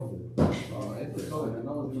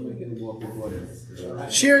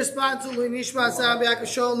Shir responds to Nishma Sabi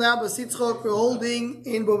Akashol now, but Sitzchok, we're holding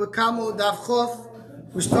in Bava Kama Daf Chof.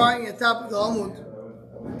 We're starting at the top of the Amud,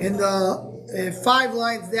 in the 5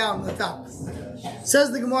 lines down the top.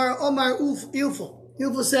 Says the Gemara, Omar Ilfo.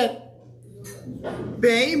 Ilfo said,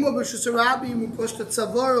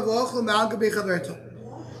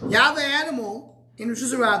 you have an animal in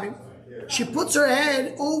Rishus Rabim. She puts her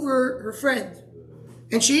head over her friend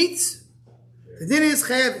and she eats. The din is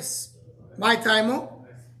chayavis. My taimo.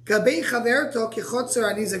 The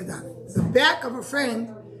back of her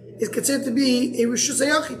friend is considered to be a Rishus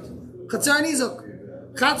Hayachid. Chatzar Nizok.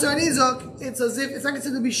 Chatzar Nizok, it's as if it's not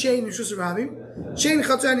considered to be Shein Rishus Rabim. Shein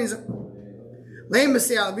Chatzar Nizok. Leim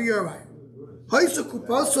Masayal, be your right.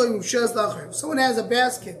 Someone has a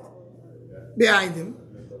basket behind him.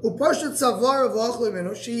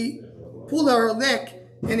 She pulled out her neck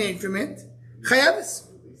and ate from it. Chayavis.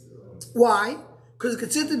 Why? Because it's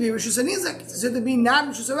considered to be Rishus Hanizak. It's considered to be not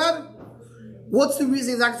Rishus Harabim. What's the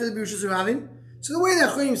reason it's not considered to be Rishus Harabim? So the way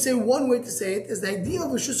that Chayyim say, one way to say it is the idea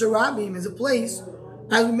of Rishus Harabim is a place,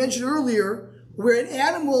 as we mentioned earlier, where an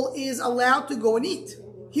animal is allowed to go and eat.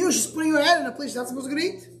 Here she's putting her head in a place she's not supposed to go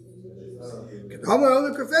and eat. You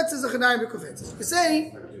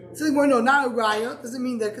say, no, not a raya, doesn't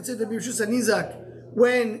mean that it's considered to be Rishus Hanizak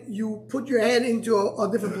when you put your head into a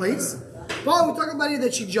different place. But we're talking about here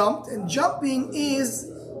that she jumped, and jumping is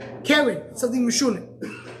carrying, something mishune.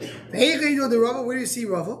 Where do you see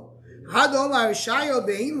Rava? You have an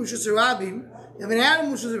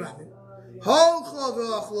animal Rishus Harabim.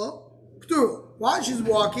 While she's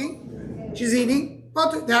walking, she's eating,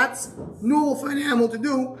 but that's normal for an animal to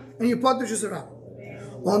do, and you put the Rishus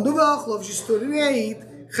Harabim. On the Vachlov, she stood and ate,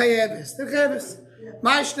 chayeves, the chayeves.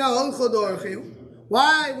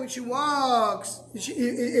 Why, when she walks, you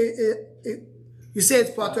say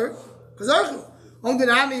it's potter? Because also when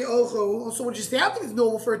she's standing, it's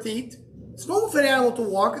normal for her to eat. It's normal for an animal to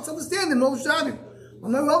walk. It's understandable. Normal for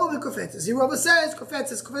her. Here Rava says,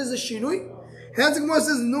 kofetzes is a shinui. And that's the Gemara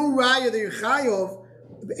says, no raya that you're chayov,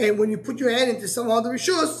 and when you put your head into some other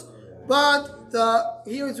rishus, but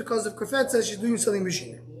here it's because of kofetzes, she's doing something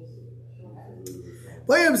machine.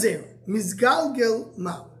 What happens to Mizgalgel?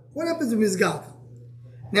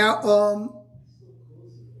 Now,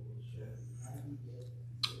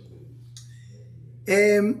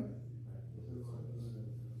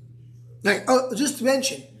 just to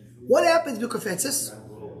mention, what happens with kofetzes?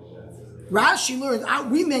 Rashi learns.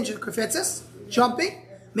 We mentioned kofetzes, jumping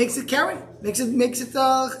makes it carry, makes it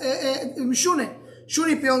mishune.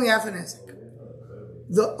 Shuni pay only half an ezek.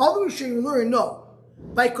 The other Rishonim we learn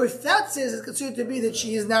by kofetzes it's considered to be that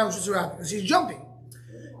she is now Rishus Harabim because she's jumping.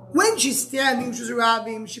 When she's standing Rishus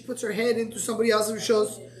Harabim, she puts her head into somebody else's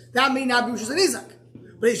rishos. That may not be Rishus Hanizak.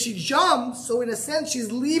 But if she jumps, so in a sense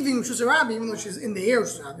she's leaving Rishus Harabim, even though she's in the air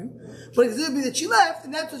Rishus Harabim. But it's considered to be that she left,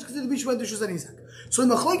 and that's what's considered to be she went to Rishus Hanizak. So in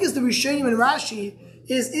the Machlokes, the Rishonim and Rashi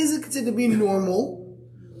is it considered to be normal,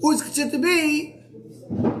 or is it considered to be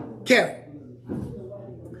carry?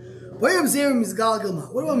 What about Mizgalgel?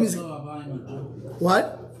 What? I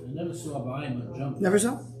never saw a Bahama jump. Never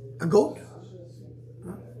saw? A goat?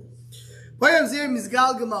 What about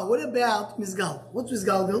Mizgalgel? What's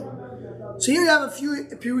Mizgalgel? So here you have a few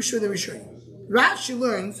Pirush of the Rishonim. Rashi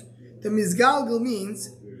learns that Mizgalgel means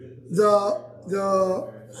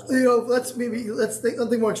let's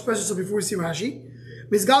think more expressive so before we see Rashi.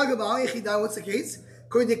 Mizgalgel what's the case?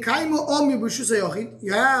 You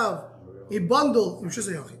have a bundle in Rishus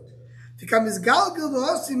Hayachid.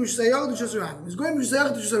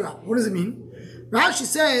 What does it mean? Rashi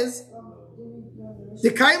says the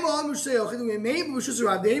kaimo on Rishus Hayachid we made Rishus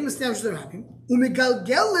Harabim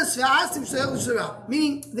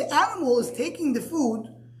meaning the animal is taking the food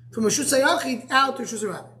from Rishus Hayachid out to Rishus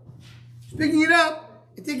Harabim. She's picking it up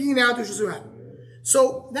and taking it out to Rishus Harabim.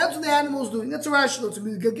 So that's what the animal is doing. That's what Rashi looks. So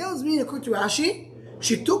Galgel is meaning according to Rashi,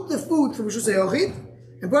 she took the food from Rishus Hayachid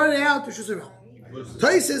and brought it out to Rishus Harabim.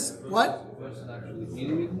 Tai says what?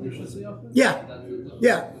 Yeah,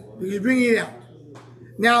 because you're bringing it out.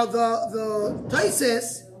 Now the Tai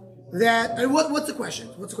says that, and what's the question?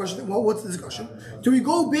 What's the discussion? Do we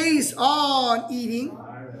go based on eating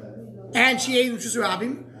and she ate Rishus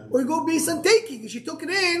Harabim, or we go based on taking? She took it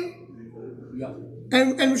in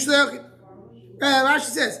and Rishus Hayachid. Rashi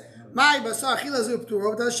says, "My basar achila zu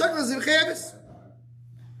p'tura, but shakla zu chayavis."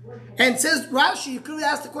 And says Rashi, you could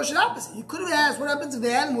have asked the question opposite. You could have asked, what happens if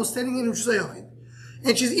the animal is standing in Rishus Hayachid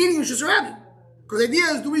and she's eating Rishus Harabim? Because the idea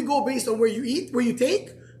is, do we go based on where you eat, where you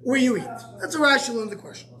take, where you eat? That's what Rashi learns the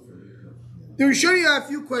question. Then we show you a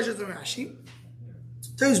few questions on Rashi.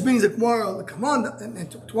 Today's brings the Gemara, the command, and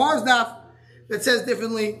tomorrow's daf. that says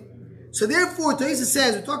differently. So therefore, Taisa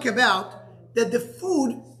says, we're talking about that the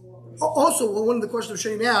food, also one of the questions we're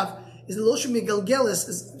showing out is the Loshem Galgelis,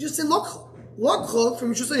 is just say Lokchol. Lokchol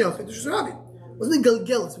from Mishus HaYochid to Mishus HaRabim. What does it mean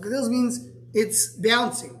Galgelis? Galgelis means it's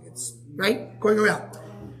bouncing, it's, right, going around.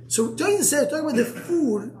 So Taisa says, talking about the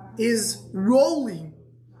food is rolling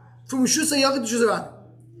from Mishus HaYochid to Mishus HaRabim.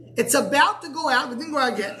 It's about to go out, but didn't go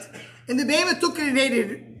out yet. And the behemoth took it and ate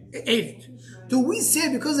it. Do we say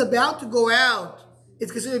because it's about to go out,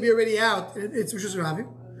 it's considered to be already out, it's Rishus HaRabim?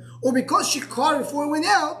 Or because she caught it before it went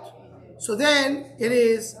out, so then it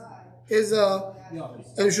is Rishus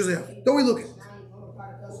HaRabim. Don't we look at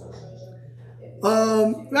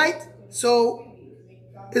it? Right? So,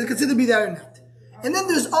 is it considered to be that or not? And then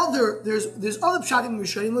there's other pshatim in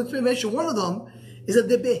Rishonim. Let's mention one of them is that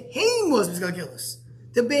the behemoth was Galgelis.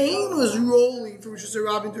 The behemoth was rolling from Rishus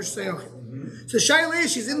HaRabim to Rishus HaYochid. So Shaila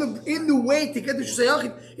is she's in the way to get to Rishus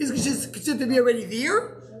HaYochid. Is she considered to be already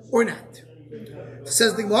there or not? So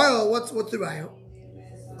says the Gemara, what's the raya?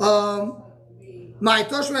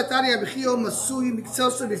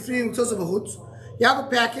 You have a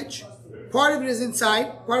package. Part of it is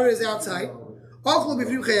inside. Part of it is outside.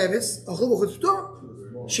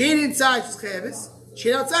 She ate inside, she's chayavis. She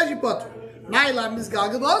ate outside, she potter. Nailam is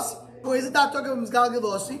galgavos. Or is it not talking about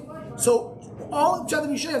Mizgal? So all the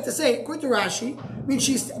we should have to say, according to Rashi, means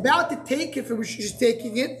she's about to take it from she's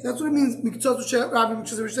taking it. That's what it means.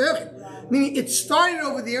 Meaning it started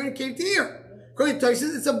over there and it came to here. According to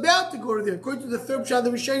Tyson, it's about to go to there. According to the third shot that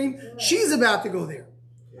we're showing, she's about to go there.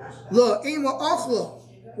 What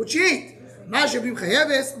she ate?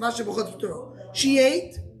 She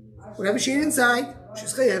ate whatever she ate inside.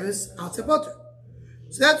 She's chayeves outside butter.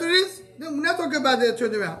 So that's what it is. No, we're not talking about that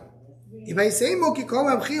turned around. If I say Moki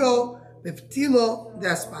Koma Mchio Beptilo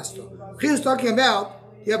Das Pasto. Mchio is talking about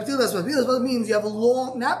you have Beptilo Das Pasto. Beptilo Das Pasto means you have a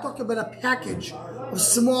long, not talking about a package of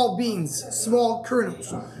small beans, small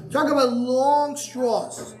kernels. Talking about long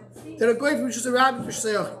straws that are going from Rishus HaRabim to Rishus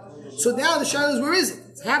HaYochid. So now the shadow is where is it?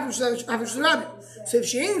 It's half Rishus HaRabim. So if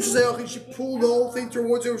she ain't Rishus HaYochid, she pulled the whole thing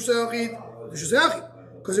towards Rishus HaYochid, Rishus HaYochid.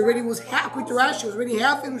 Because it already was half, according to Rashi, it was already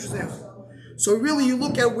half in Rishus HaYochid. So really you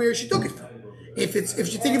look at where she took it from. If you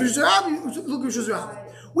take it from Rishus HaRabim, you look at Rishus HaRabim.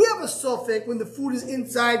 We have a suffix when the food is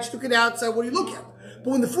inside, she took it outside, what do you look at?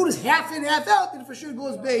 But when the food is half in, half out, then for sure it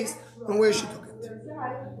goes based on where she took it.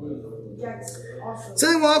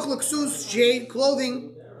 Something like Laksus, shade,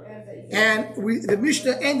 clothing, and the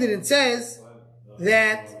Mishnah ended and says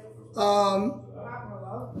that the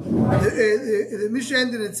Mishnah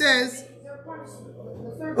ended and says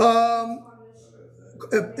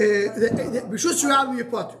Rishus HaRabim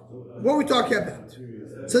Yepotter. What are we talking about?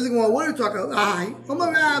 Says what are we talking about?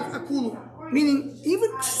 Meaning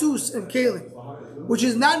even ksus and kalim, which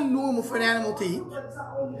is not normal for an animal to eat.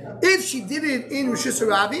 If she did it in Rishus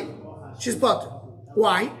HaRabim, she's potter.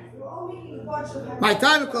 Why? My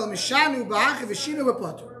time we call mishanu ba'achiv v'shinu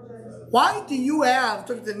b'potter. Why do you have,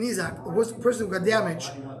 talking to the nizak, the person who got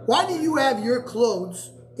damaged? Why do you have your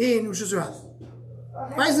clothes in Rishus HaRabim?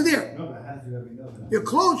 Why is it there? Your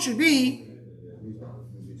clothes should be.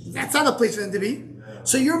 That's not a place for them to be.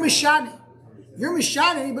 So you're mishani. You're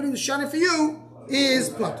mishani. Anybody who's shani for you is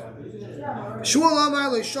potter. Shmuel Amar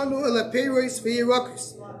leishanu ele peiros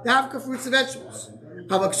v'yirakus. Davka fruits and vegetables.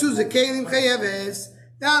 Havaksuz kalim chayeves.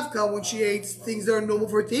 Davka when she eats things that are normal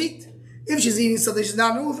for her to eat. If she's eating something she's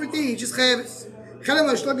not normal for her to eat, she's chayeves. Chalem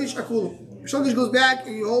ha'shlokish akulu. Shlokish goes back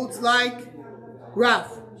and he holds like Rav.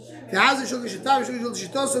 K'haz ha'shlokish shetav ha'shlokish goes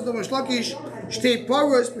shetoso dom ha'shlokish shtei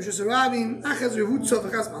poros b'shus HaRabim achaz revutzo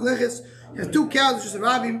v'chaz maleches. You have two cows b'shus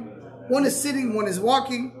HaRabim. One is sitting, one is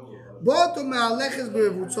walking. Boto me'aleches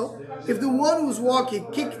b'revutzo. If the one who's walking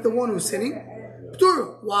kicked the one who's sitting,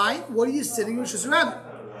 p'tur. Why? What are you sitting in Rishus HaRabim?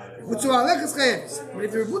 But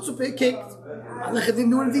if your butzu pay kicked, Alecha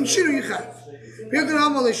didn't do anything shiru yichav. Pirkei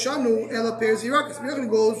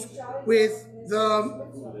goes with the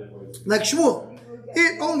like Shmuel.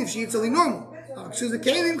 Only if she eats something normal. Then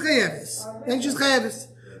she's chayeves.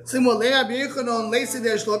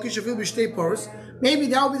 Maybe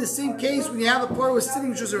that will be the same case when you have a part was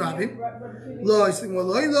sitting in Rishus HaRabim.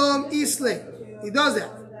 He does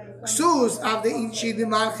that. There's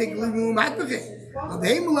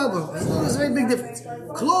a very big difference.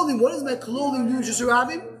 Clothing, what does my clothing do in Rishus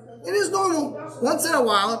HaRabim? It is normal. Once in a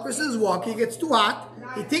while, a person is walking, it gets too hot,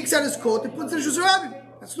 he takes out his coat and puts it in Rishus HaRabim.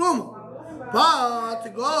 That's normal. But to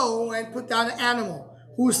go and put down an animal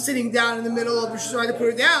who's sitting down in the middle of Rishus HaRabim to put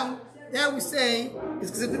it down, that we say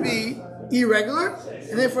is considered to be irregular,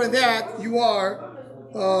 and then for that you are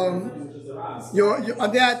on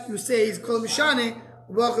that you say is kol mishane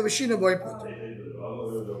v'achar v'shina boy potter.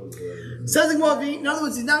 Says the Gemara, in other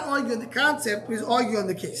words, he's not arguing the concept, he's arguing on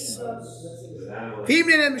the case. We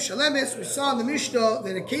saw in the Mishnah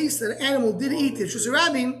that a case that an animal did eat the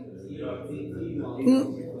Shusarabim,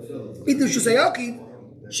 eat the Shusayokid,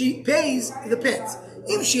 she pays the pets.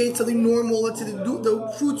 If she ate something normal, let's say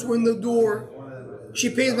the fruits were in the door, she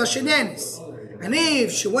pays Mashenanis. And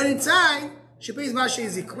if she went inside, she pays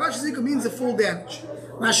Mashezika. Mashezika means the full damage.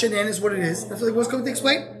 Mashenanis is what it is. That's what the was going to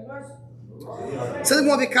explain. So the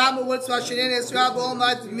Bava Kama, what's Mashenanis?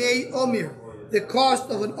 The cost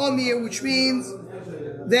of an omir, which means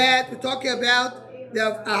that we're talking about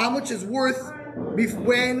how much is worth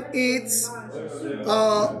when it's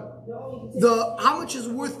how much is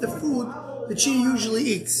worth the food that she usually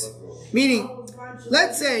eats. Meaning,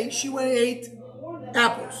 let's say she went and ate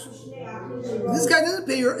apples. This guy doesn't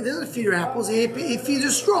feed her apples. He feeds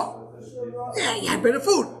her straw. Yeah, you had better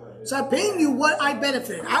food. So I'm paying you what I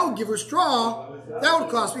benefited. I would give her straw. That would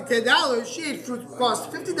cost me $10. She ate fruit,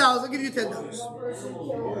 cost $50. I'll give you $10.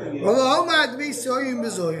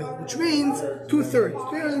 Which means 2/3.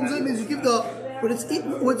 2/3 means you give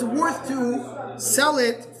what's worth to sell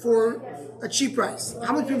it for a cheap price.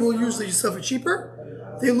 How many people usually sell for cheaper?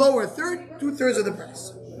 They lower a third, 2/3 of the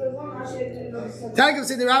price. Tagav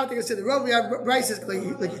said the Rav, Tagav said the Rav. We have prices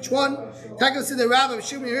like each one. Tagav said the Rav.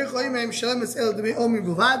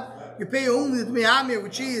 You pay only the Amir,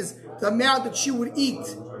 which is the amount that she would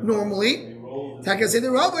eat normally. Tagav said the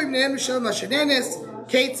Rav.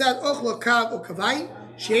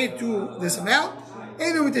 She ate to this amount.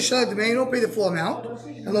 Even with the Shalat Dmei, you don't pay the full amount.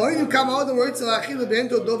 And you come out the words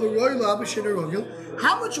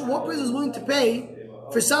how much what person is willing to pay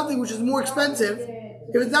for something which is more expensive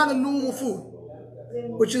if it's not a normal food,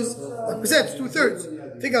 which is, like we said, it's 2/3.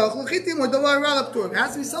 It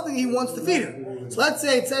has to be something he wants to feed her. So let's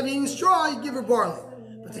say instead of eating straw, you give her barley.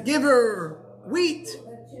 But to give her wheat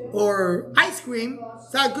or ice cream,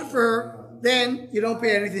 it's not good for her, then you don't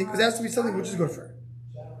pay anything because it has to be something which is good for her.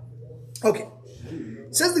 Okay.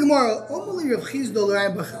 Says the Gemara,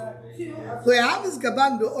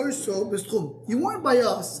 you weren't by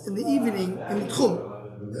us in the evening in the Tchum.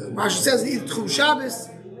 Rashi says either Tchum Shabbos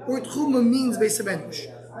or Tchum means Beis HaMedrash.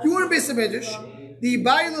 You weren't Beis HaMedrash.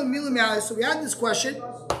 So we had this question,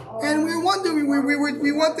 and we were wondering.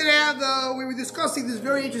 We wanted to have. We were discussing this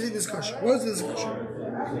very interesting discussion. What was the discussion?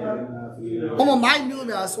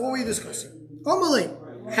 So what were you discussing?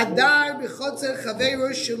 Hadar b'chotzer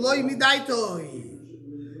chaveiro sheloi midaitoi.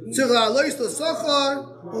 We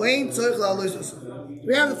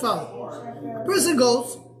have the following. A person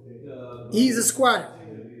goes, he's a squatter.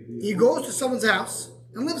 He goes to someone's house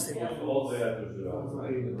and lives there.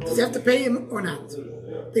 Does he have to pay him or not?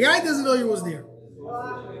 The guy doesn't know he was there.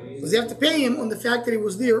 Does he have to pay him on the fact that he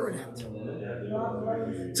was there or not?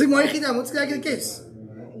 So what's the case?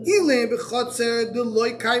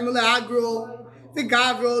 The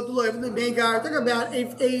gavro, the megar, talk about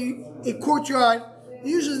a courtyard. He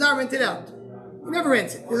usually is not rented out. He never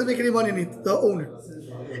rents it. He doesn't make any money in it, the owner.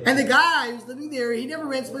 And the guy who's living there, he never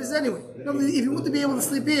rents places anyway. If he wanted to be able to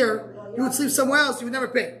sleep here, he would sleep somewhere else, he would never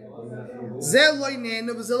pay.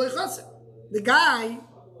 The guy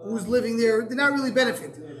who's living there did not really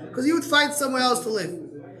benefit because he would find somewhere else to live.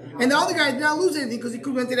 And the other guy did not lose anything because he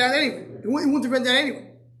could rent it out anyway. He wouldn't rent it out anyway.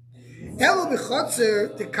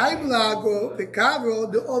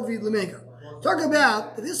 Talk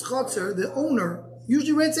about this chotzer, the owner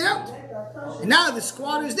usually rents it out. And now the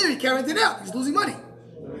squatter is there, he can't rent it out. He's losing money.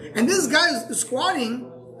 And this guy who's squatting,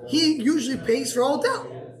 he usually pays for a hotel.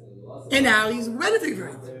 And now he's benefiting from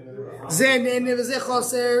it.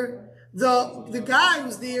 The guy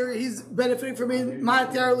who's there, he's benefiting from it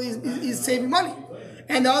monetarily, he's saving money.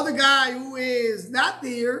 And the other guy who is not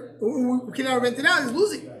there, who cannot rent it out, is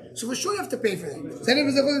losing. So for sure you have to pay for it. Is that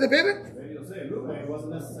the payment?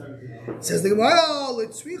 Says the Gemara,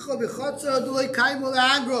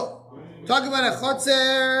 talk about a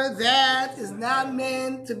chotzer that is not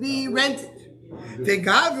meant to be rented.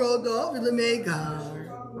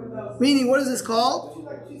 Meaning, what is this called?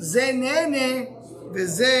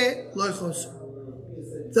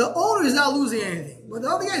 The owner is not losing anything, but the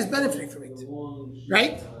other guy is benefiting from it.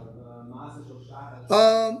 Right?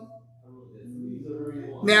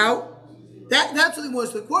 Now, that's what he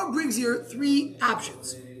wants to do. What brings here three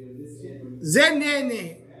options? He's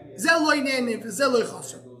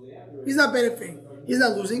not benefiting. He's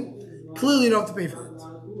not losing. Clearly, you don't have to pay for it.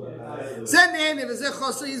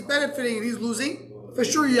 He's benefiting and he's losing. For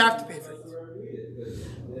sure, you have to pay for it.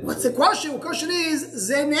 What's the question? The question is,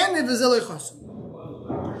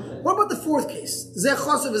 what about the fourth case?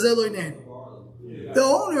 The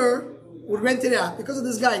owner would rent it out. Because of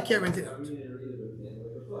this guy, he can't rent it out.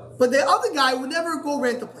 but the other guy would never go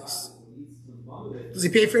rent the place. Does he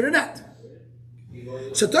pay for it or not?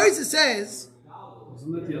 So Toysa says,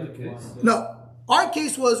 Isn't that the other case? no. Our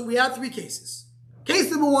case was, we had three cases. Case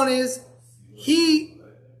number one is, he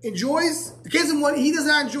enjoys. The case number one, he does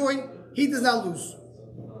not enjoy, he does not lose.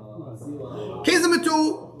 Case number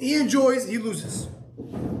two, he enjoys, he loses.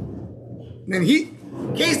 And then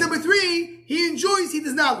case number three, he enjoys, he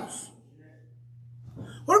does not lose.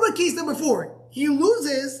 What about case number four? He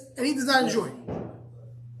loses and he does not enjoy.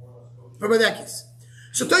 What about that case?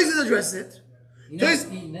 So Toysa addresses it. He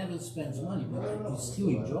never spends money, but he still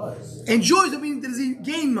enjoys. Enjoys, I mean, does he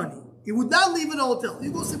gain money? He would not leave in a hotel. He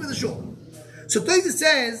goes sleep at the shul. So Toysa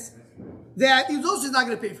says that he's also not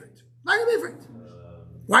going to pay for it. Not going to pay for it.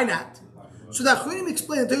 Why not? So that Chayyim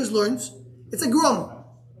explained, that Toysa learns, it's a groma.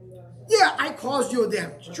 Yeah, I caused you a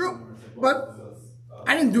damage. True. But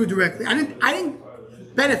I didn't do it directly. I didn't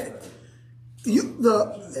benefit.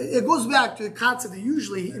 It goes back to the concept that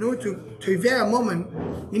usually, in order to repair a moment,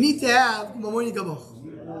 you need to have mamoni gaboch.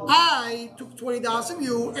 I took $20 from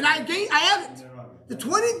you, and I have it. The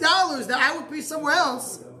 $20 that I would pay somewhere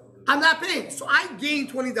else, I'm not paying. So I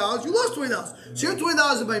gained $20. You lost $20. So your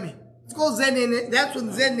 $20 is by me. It's called zen. That's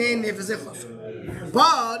when zen nefezechos.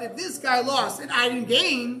 But if this guy lost and I didn't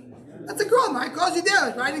gain, that's a groma. I caused you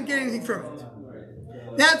damage, but I didn't get anything from it.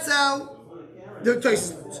 That's how the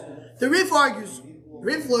Toysa learns. The Rif argues,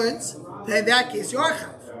 Rif learns that in that case, you are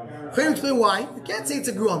chav. Chayyim explain why. You can't say it's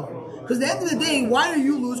a groma. Because at the end of the day, why do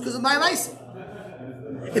you lose? Because of my ma'aseh.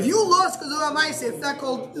 If you lost because of my ma'aseh, it's not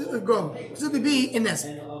called a groma. It's considered to be in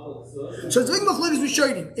nesek. So it's like machlokes we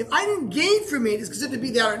showed him. If I didn't gain from it, it's considered to be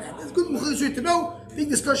there or not. It's good machlokes to know. Big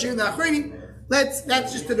discussion in the Achronim. That's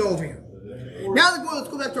just to know over here. Now let's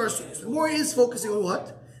go back to our students. The more is focusing on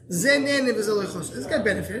what? Zenen nevezalechos. This guy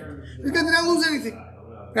benefited. This guy did not lose anything.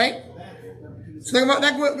 Right? So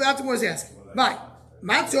that's what he's asking. Bye.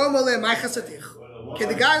 Can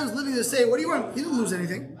the guy who's living there say, what do you want? He didn't lose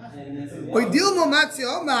anything.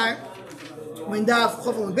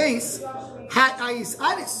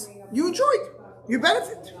 You enjoyed. You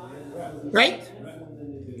benefit. Right?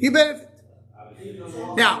 You benefit.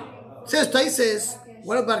 Now, says Toysa,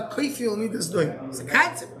 what about Koifil Midas Doim? It's a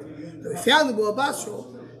concept that we found in the Bava Basra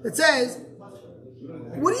that says,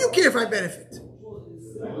 what do you care if I benefit?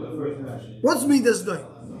 What's Midas Doim?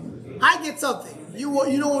 I get something. You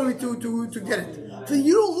don't want me to get it. So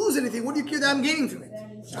you don't lose anything. What do you care that I'm gaining from it?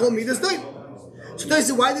 It's called Midas Doim. So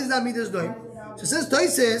Toysa, why does not Midas Doim? So says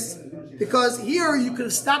Toysa, because here you could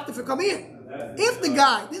have stopped it from coming in. If the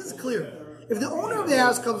guy, this is clear, if the owner of the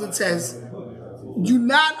house comes and says, you're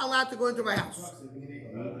not allowed to go into my house.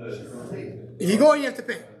 If you go in, you have to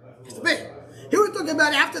pay. You have to pay. Here we're talking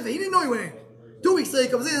about after that. He didn't know he went in. 2 weeks later,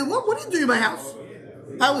 he comes in. What are you doing in my house?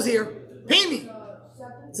 I was here. Pay me.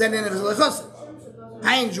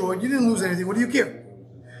 I enjoyed. You didn't lose anything. What do you care?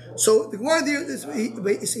 So the Gemara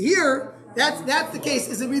is here. That's the case.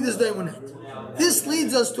 Is it Midas Doim or not? This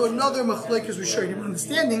leads us to another machlokes we showed you.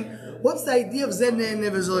 Understanding what's the idea of zen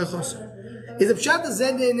nevezalei choser? Is the pshat of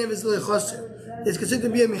zen nevezalei choser? It's considered to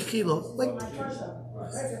be a mechilo. Like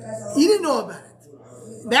you didn't know about it.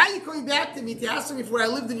 Now you're coming back to me to ask me for I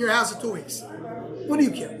lived in your house for 2 weeks. What do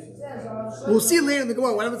you care? We'll see later in the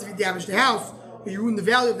Gemara what happens if you damage the house or you ruin the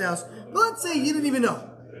value of the house. But let's say you didn't even know.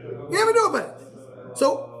 You never know about it.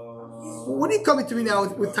 So what are you coming to me now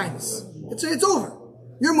with kindness? It's over.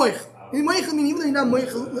 You're moich. Moich means even though you're not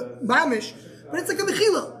moich mamish, but it's like a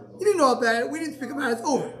mechila. You didn't know about it. We didn't speak about it. It's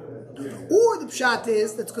over. Or the pshat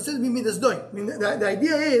is that's considered to be midas doim. I mean, the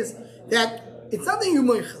idea is that it's not that you're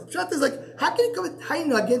moichel. The pshat is like, how can you come with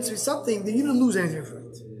taina against me something that you didn't lose anything from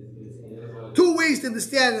it? 2 ways to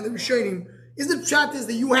understand and the Rishonim is the pshat is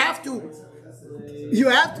that you have to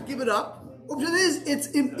give it up. Or pshat is it's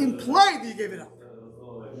implied that you gave it up.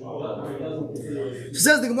 So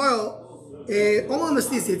says the Gemara,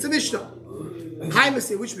 it's a Mishnah.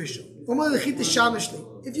 Which Mishnah?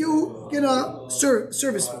 If you get a service fee.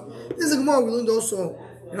 This is a Gemara we learned also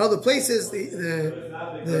in other places.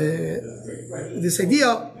 This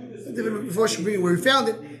idea, before where we found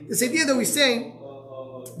it, this idea that we're saying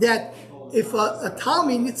that if a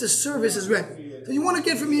Talmi needs a service is ready, so you want to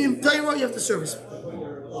get from me, tell you what you have to service.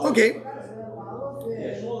 Okay.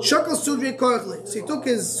 Shakal Sudri Korachle. So he took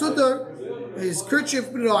his sudar, his kerchief,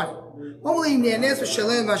 put it on.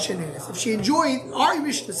 If she enjoyed, our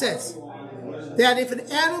Mishnah says that if an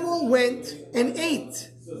animal went and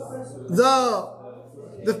ate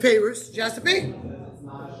the payers, she has to pay.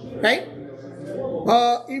 Right?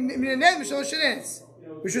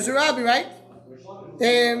 Which was a rabbi, right?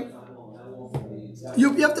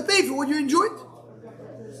 You have to pay for what you enjoyed.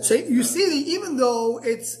 So you see that even though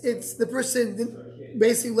it's the person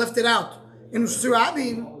basically left it out in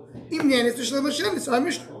Surabim, Imyan is Shalom Hashem. So I'm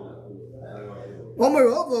Mishnah.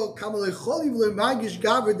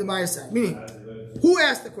 Meaning, who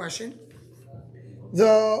asked the question?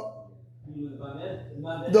 The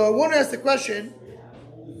one who asked the question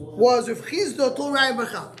was Rav Chizda told Rabbi Bar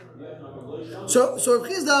Chama. So Rav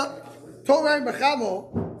Chizda told Rabbi Bar Chama,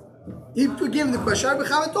 he gave him the question. Rabbi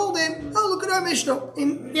Bar Chama told him, "Oh, look at our Mishnah."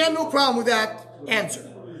 And he had no problem with that answer.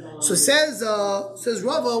 So says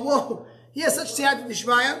Rava, whoa, he has such siyata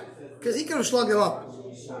d'shmaya because he could have slugged him up.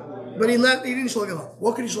 But he didn't slug him up.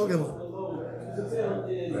 What could he slug him up?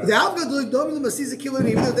 The Avgad Domino sees a killer,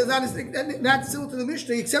 even though that's not similar to the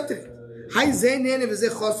Mishnah, he accepted it.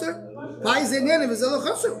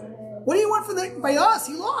 What do you want from by us?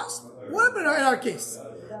 He lost. What happened in our case?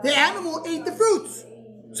 The animal ate the fruits,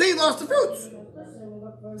 so he lost the fruits.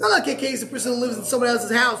 It's not like a case a person who lives in someone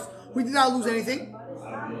else's house who did not lose anything.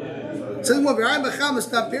 So no, that's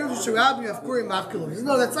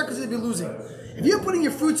not considered to be losing. If you're putting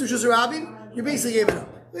your fruits in Shusarabin, you're basically giving up.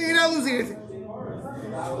 You're not losing anything.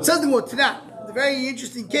 Says the more Tanakh. The very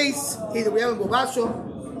interesting case here that we have in Bobasho.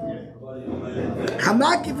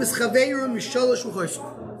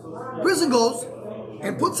 Person goes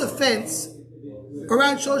and puts a fence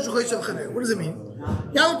around Shalosh Chuchos of Chaver. What does it mean?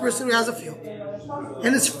 You have a person who has a field,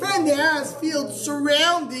 and his friend has fields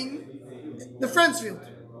surrounding the friend's field.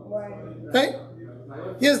 Right?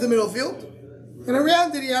 He has the middle field, and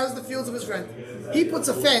around it he has the fields of his friend. He puts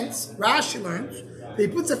a fence. Rashi learns that he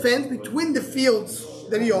puts a fence between the fields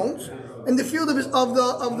that he owns and the field of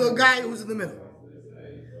the guy who's in the middle.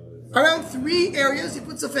 Around 3 areas he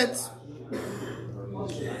puts a fence.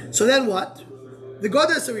 So then what? The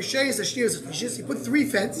goddess of Rishayis Ashtiras, he put 3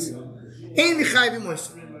 fences.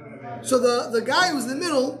 So the guy who's in the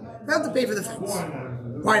middle doesn't have to pay for the fence.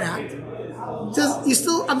 Why not? He says,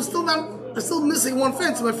 I'm still missing 1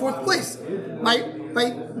 fence in my 4th place. My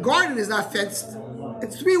garden is not fenced.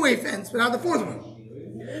 It's 3-way fence, but not the 4th one.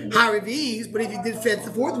 Harivis, but if you did fence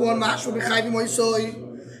the 4th one,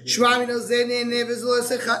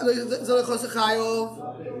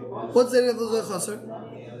 what's the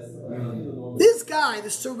This guy, the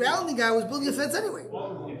surrounding guy, was building a fence anyway.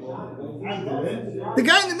 The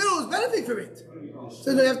guy in the middle is benefiting from it.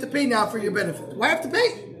 So you have to pay now for your benefit. Why have to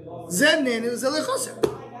pay? Says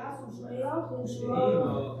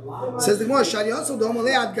the Gemara,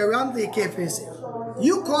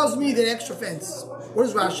 you caused me that extra fence. What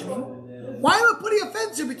does Rashi mean? Why am I putting a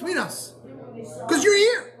fence here between us? Because you're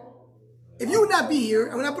here. If you would not be here,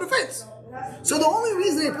 I would not put a fence. So the only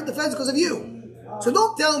reason I put the fence is because of you. So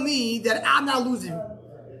don't tell me that I'm not losing.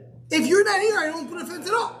 If you're not here, I don't put a fence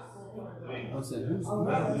at all.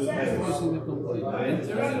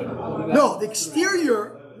 No, the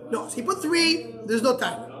exterior. No, so he put 3. There's no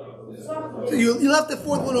time. So you left the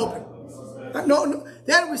 4th one open. No.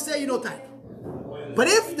 Then we say you no time. But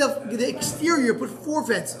if the exterior put 4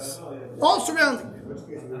 fences, all surrounding.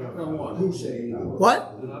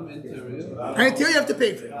 What? And interior you have to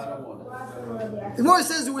pay for it. The more it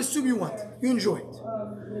says we assume you want. You enjoy it.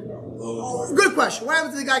 Good question. What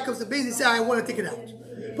happens if the guy comes to base and says, I want to take it out?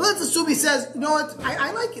 But let's assume he says, you know what,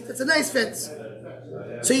 I like it. It's a nice fence.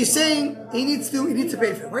 So he's saying he needs to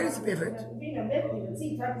pay for it. Why does he pay for it?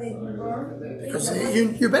 Because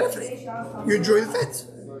you're benefiting. You enjoy the fence.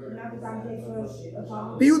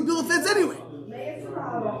 But you would build a fence anyway.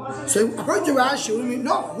 So according to Rashi, what do you mean?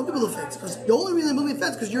 No, I want to build a fence. Because the only reason I'm building a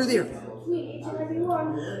fence is because you're there.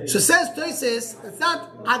 So says Tosis, it's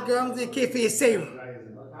not Adgaram de Kefe Seir.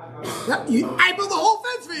 I built the whole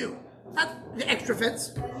fence for you. Not the extra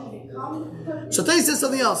fence. So Tosis says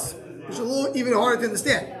something else, which is a little even harder to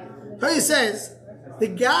understand. Tosis says the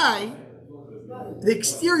guy, the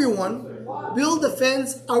exterior one, built the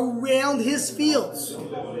fence around his fields,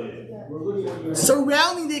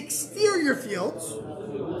 surrounding the exterior fields,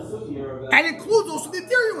 and includes also the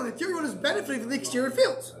interior one. The interior one is benefiting from the exterior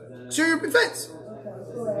fields, exterior fence.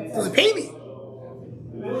 Doesn't pay me.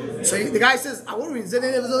 So the guy says,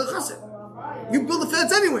 you build the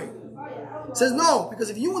fence anyway. He says, no, because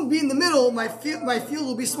if you wouldn't be in the middle, my field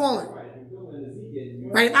will be smaller.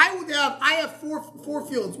 Right? I have four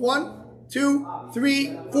fields. 1, 2,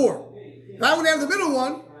 3, 4. If I would have the middle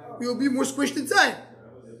one, we will be more squished inside.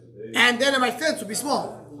 And then my fence will be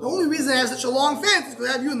smaller. The only reason I have such a long fence is because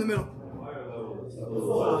I have you in the middle.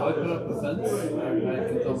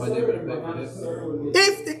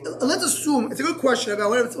 Let's assume, it's a good question about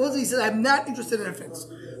what he says, I'm not interested in a fence.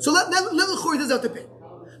 So let the Chori does have to pay.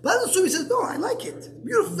 But let's assume he says, no, I like it.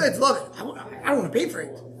 Beautiful fence, love it. I don't want to pay for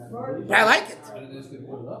it. But I like it.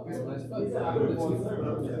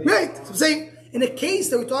 Right. So I'm saying, in a case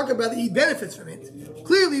that we're talking about that he benefits from it,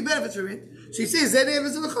 clearly he benefits from it. So he says, so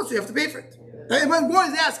you have to pay for it. And when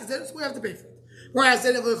one is asked, we have to pay for it. Whereas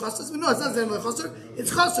no, it's not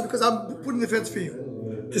it's chassid because I'm putting the fence for you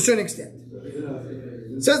to a certain extent.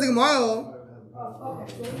 Says the Gemara,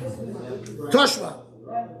 Toshma.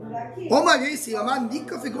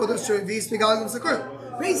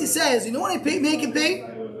 Raisi says, you know what I make him pay?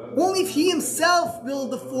 Only if he himself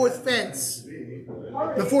build the fourth fence,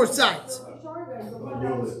 the four sides.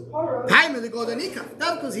 Time of the golden nikah.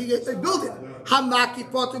 Not because he built it. Hamaki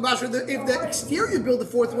potter masher. If the exterior build the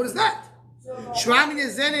fourth, what is that? Shramin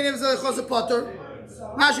is zen and if the chos potter,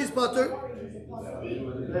 mashi's potter.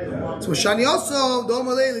 So Shani also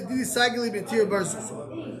domalei didi sagili betir barsus.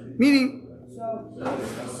 Meaning,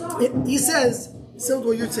 he says, similar to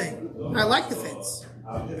what you're saying. I like the fence.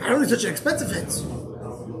 I don't need such an expensive fence.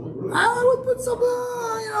 I would put some,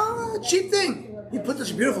 a cheap thing. He put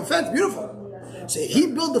such a beautiful fence, beautiful. So he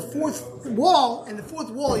built the fourth wall, and the fourth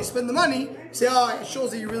wall, you spend the money, say, it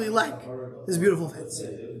shows that you really like this beautiful fence.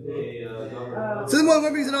 So then one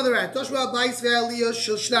brings another ad. You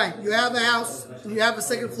have a house, and you have a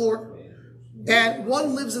second floor, and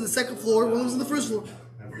one lives in the second floor, one lives in the first floor.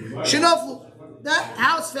 That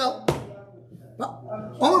house fell. So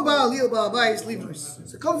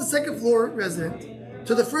comes the second floor resident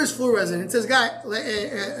to the first floor resident, says,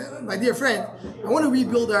 my dear friend, I want to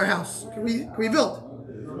rebuild our house. Can we rebuild?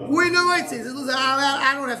 Wait, no, right. Says,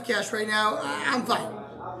 I don't have cash right now. I'm fine.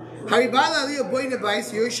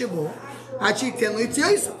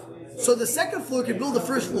 So the second floor can build the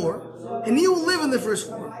first floor, and he will live in the first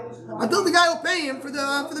floor until the guy will pay him for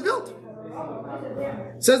the build.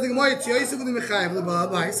 Says the Gemara, he's going to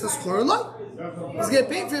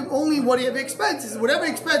pay for him only what he have expenses. Whatever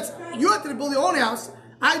expense you have to build your own house,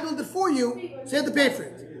 I build it for you, so you have to pay for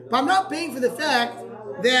it. But I'm not paying for the fact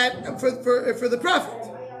that for the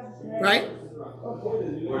profit, right?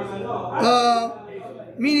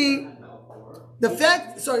 Meaning the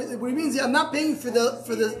fact. Sorry, what it means is I'm not paying for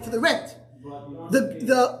the rent.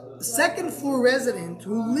 The second floor resident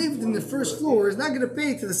who lived in the first floor is not going to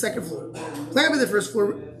pay to the second floor. It's not going to be the first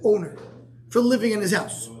floor owner for living in his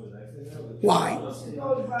house. Why?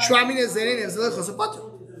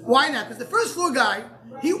 Why not? Because the first floor guy,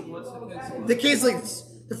 the case like this.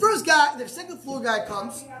 The second floor guy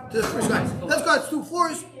comes to the first guy. Let's go, it's 2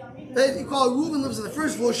 floors. You call it Reuben lives in the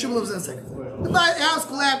first floor, Shimon lives in the second floor. The house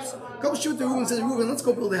collapsed. Come shoot the Reuben and says, Reuben, let's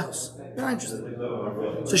go build a house. They're not interested.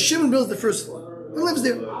 So Shimon builds the first floor. He lives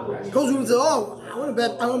there. Goes Reuben and says, I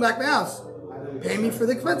want back my house. Pay me for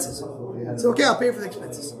the expenses. So okay, I'll pay for the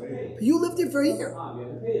expenses. But you lived here for a year.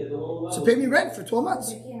 So pay me rent for 12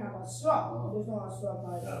 months.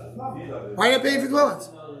 Why not pay for 12 months?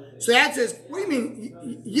 So the answer is, what do you mean?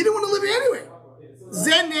 You didn't want to live here anyway.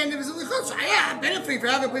 Zen and is in the chutz. I'm benefiting for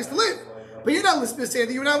having a place to live. But you're not listening to say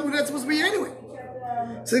that you're not supposed to be here anyway.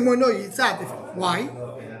 So they want to know it's not different. Why?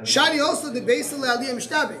 Shani also the base of I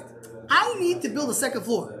need to build a second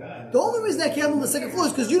floor. The only reason I can't build the second floor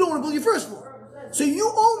is because you don't want to build your first floor. So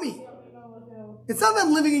you owe me. It's not that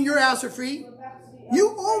I'm living in your house for free.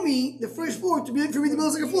 You owe me the first floor for me to build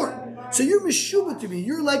the second floor. So you're mishuba to me.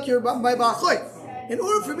 You're like my ba'achoy. In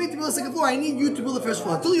order for me to build the second floor, I need you to build the first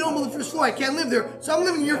floor. Until you don't build the first floor, I can't live there. So I'm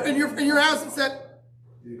living in your house instead.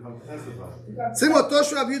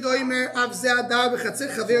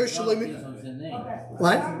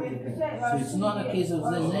 What? So it's not a case of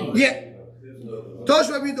the name. Yeah.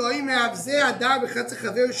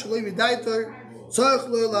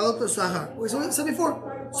 We said before,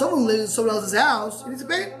 someone lives in someone else's house, he needs to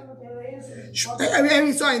pay it.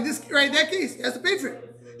 Sorry, in that case, he has to pay for it.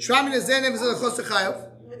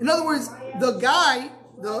 In other words, the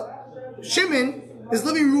Shimon, is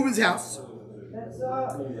living in Reuben's house.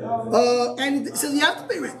 And he says you have to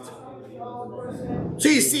pay rent. So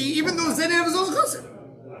you see, even though Zenev is all chosser.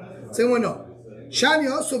 So no. Shani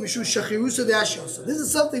also mishu shachirusa de also. This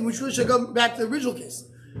is something which we should go back to the original case.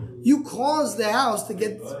 You cause the house to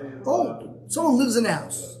get old. Someone lives in the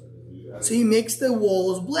house, so he makes the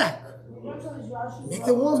walls black. Make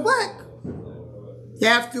the walls black. You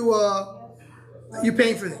have to. You're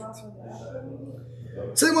paying for that.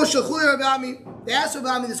 So they asked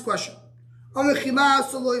Rabbi this question. Says,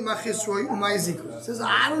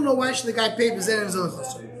 I don't know why should the guy pay for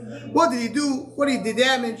Zenev. What did he do? What did he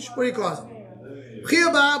damage? What did he cause?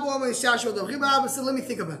 Said, let me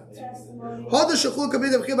think about it.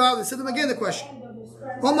 They said him again the question.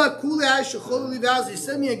 He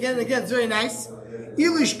said me again and again. It's very nice. If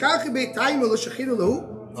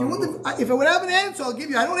I would have an answer, I'll give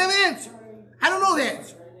you. I don't have an answer. I don't know the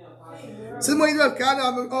answer. Similarly, Bava Kama,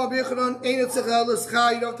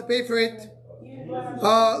 you don't have to pay for it.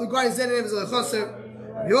 Regarding Zen and Eves Chaser,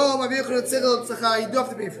 you do have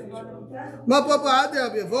to pay for it.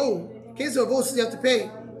 In case of Avos, you have to pay.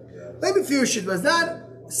 Maybe Firushid was that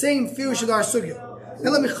same Firushid our Sugya.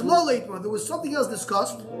 There was something else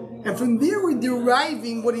discussed, and from there we're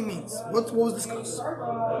deriving what he means. What was discussed?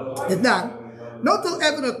 Not till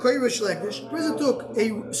Evan a Koirish Legdish, person took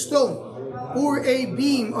a stone or a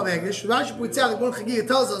beam of Egdish. Rashi points out that one Chagiga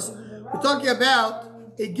tells us we're talking about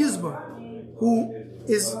a Gizbar who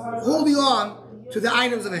is holding on to the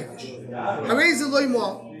items of Egdish. Harei Zeloi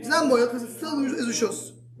Moal. It's not Moal because it still is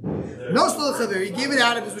Rishus. No Shlol Chaver, he gave it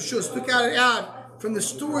out of his Rishus, took it out from the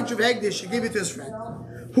storage of Egdish, he gave it to his friend.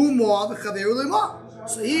 Who Moal, the Chaver Uloi Moal.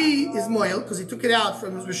 So he is Moal because he took it out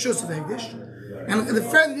from his Rishus of Egdish, and the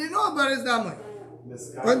friend didn't know about it, it's not Moal.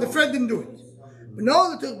 Or the friend didn't do it. But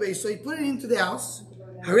no, the took base, so he put it into the house.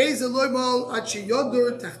 If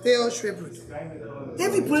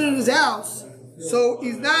he put it in his house, so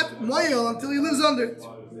he's not moyal until he lives under it.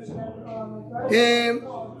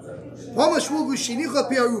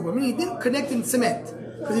 I mean, he didn't connect in cement.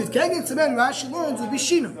 Because if he connected in cement, Rashi learns it would be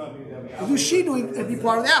shinu. It would be shinu and be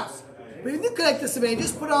part of the house. But he didn't connect the cement, he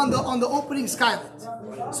just put it on the opening skylight.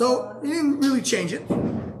 So he didn't really change it.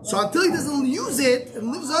 So until he doesn't use it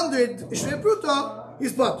and lives under it, Ishrei Pruta,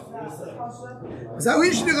 he's butter.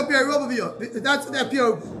 That's that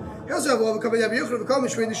pure. He also have Bava Kama Bava Kama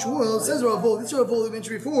Shvei the Shmuel. It says Rav Vol. This Rav Vol we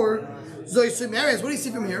mentioned before. Zoysim areas. What do you see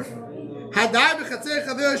from here?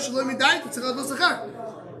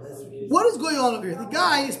 What is going on over here? The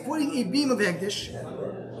guy is putting a beam of Hegdish.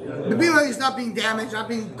 The beam is not being damaged, not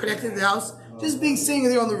being connected to the house, just being sitting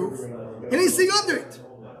there on the roof, and he's sitting under it.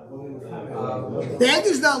 The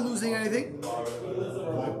Hegdish is not losing anything,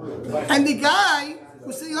 and the guy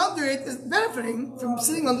who's sitting under it is benefiting from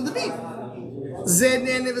sitting under the beam.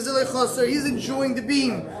 He's enjoying the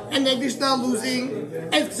beam, and the Hegdish is not losing,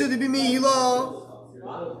 and it's considered to be Mehila.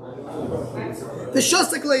 The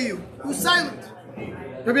Shostak Leyu, who's silent.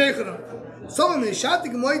 Rabbi Yechanan. Someone is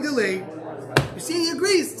shouting more delay. You see, he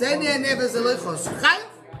agrees. He did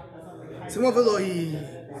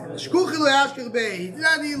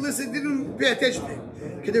not even listen, didn't pay attention to him.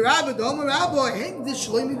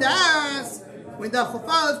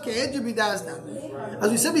 As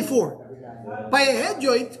we said before, by a head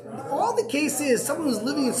joint, all the case is someone who's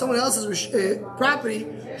living in someone else's property,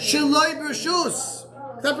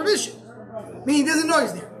 without permission. Meaning he doesn't know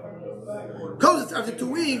he's there. Comes after 2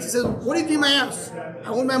 weeks, he says, what do you do in my house?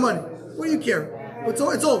 I want my money. What do you care? It's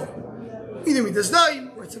over. Either with the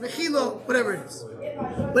Znaim, or it's a Mechilo, whatever it is.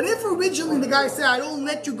 But if originally the guy said, I don't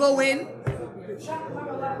let you go in,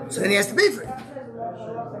 so then he has to pay for it.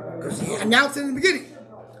 Because he announced it in the beginning.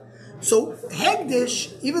 So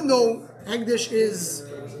Hegdish, even though Hegdish is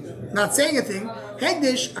not saying anything,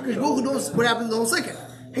 Hegdish, Akash Baruch knows what happened in the whole second.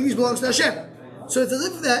 Hegdish belongs to Hashem. So it's as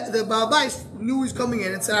if the Baal Bais knew he's coming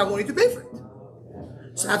in and said, I want you to pay for it.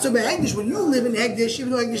 So that's what Hegdish, when you live in Hegdish,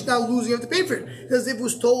 even though Hegdish is not losing, you have to pay for it. It's as if it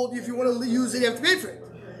was told, if you want to use it, you have to pay for it.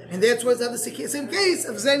 And that's why it's not the same case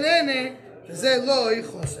of Zenene, Zeloi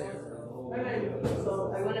Choser.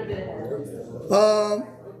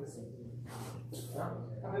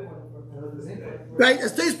 Right,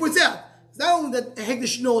 as Tais points out, it's not only that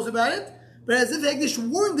Hegdish knows about it, but as if Hegdish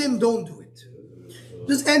warned him, don't do it.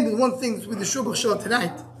 Just end with one thing with the Shubach Shah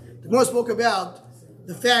tonight. The Gemara spoke about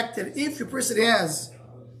the fact that if your person has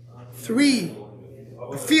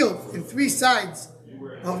a field in 3 sides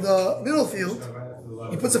of the middle field,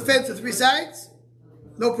 he puts a fence to 3 sides,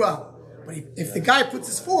 no problem. But if the guy puts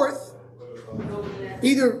his 4th,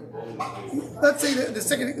 either, let's say the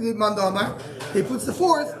second mandama, he puts the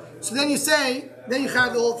 4th, so then you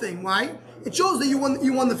have the whole thing. Why? It shows that you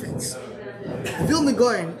won the fence. The Vilna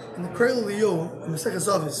Goyen in the Krel Liyu in the second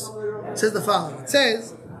office says the following. It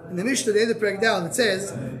says in the Mishnah, the breakdown, it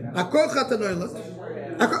says, a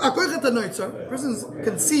person is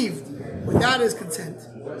conceived without his consent.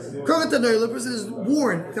 A person is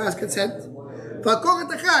born without his consent.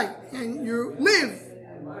 And you live.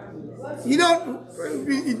 He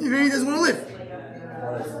doesn't want to live.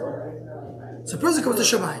 So a person comes to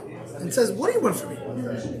Shammai and says, what do you want from me?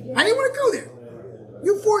 I didn't want to go there.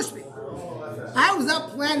 You forced me. I was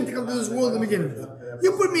not planning to come to this world in the beginning.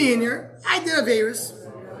 You put me in here. I did a virus.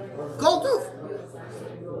 Call tooth.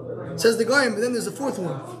 Says the guy, but then there's a 4th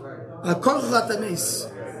one. The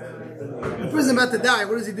person about to die,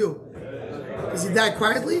 what does he do? Does he die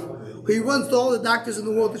quietly? Or he runs to all the doctors in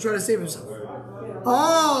the world to try to save himself?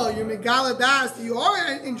 Oh, you're Megala Das, you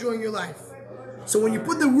are enjoying your life. So when you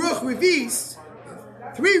put the Ruach Revis,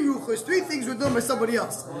 3 ruchos, 3 things were done by somebody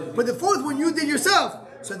else. But the 4th one you did yourself.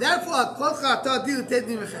 So therefore,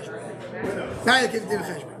 now you give din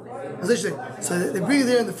cheshbon. So they bring it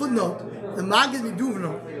there in the footnote. The Maggid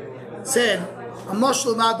Miduvno said, "A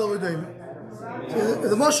mashal madol v'doim."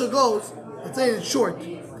 The mashal goes. I'll tell you in short.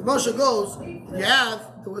 The mashal goes.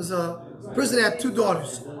 There was a person that had 2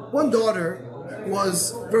 daughters. One daughter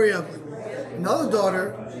was very ugly. Another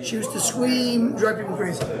daughter, she used to scream, drive people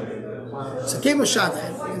crazy. So came a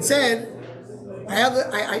shadchan and said, I have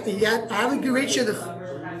a great shidduch.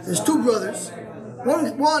 There's 2 brothers.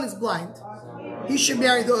 One is blind. He should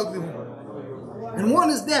marry the ugly one. And one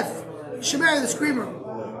is deaf. He should marry the screamer.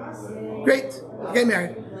 Great. They get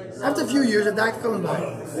married. After a few years, a doctor comes by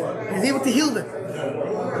and he's able to heal them.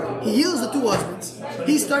 He heals the 2 husbands.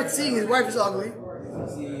 He starts seeing his wife is ugly.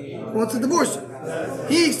 He wants to divorce her.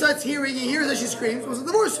 He starts hearing, he hears that she screams, wants to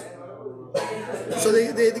divorce her. So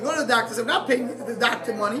they go to the doctor and say, I'm not paying the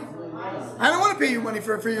doctor money. I don't want to pay you money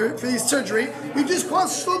for your surgery. You just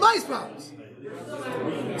cause slow bias problems.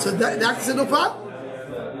 So the doctor said, no problem.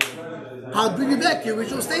 I'll bring you back to your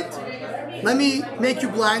original state. Let me make you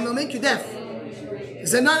blind, I'll make you deaf. He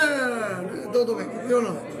said, no, don't do it. You don't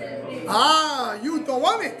know that. You don't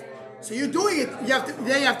want it. So you're doing it, you have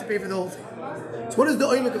to pay for the whole thing. So what is the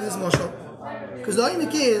oimik of this mashal? Because the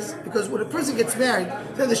oimik is, because when a person gets married,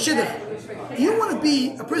 they're the shidduch. You want to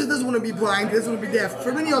be, a person doesn't want to be blind, doesn't want to be deaf,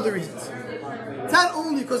 for many other reasons. It's not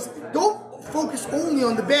only because, don't focus only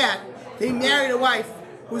on the bad. They married a wife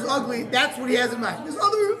who's ugly, that's what he has in mind. There's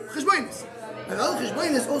other cheshbonis. And the other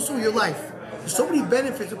cheshbonis is also your life. There's so many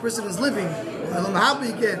benefits a person is living, and the mahabba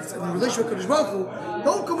he gets, and the relationship with Kadosh Baruch Hu.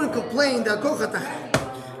 Don't come and complain that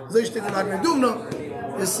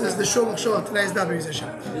this is the show of today's Dabri.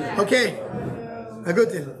 Okay, a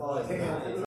good thing.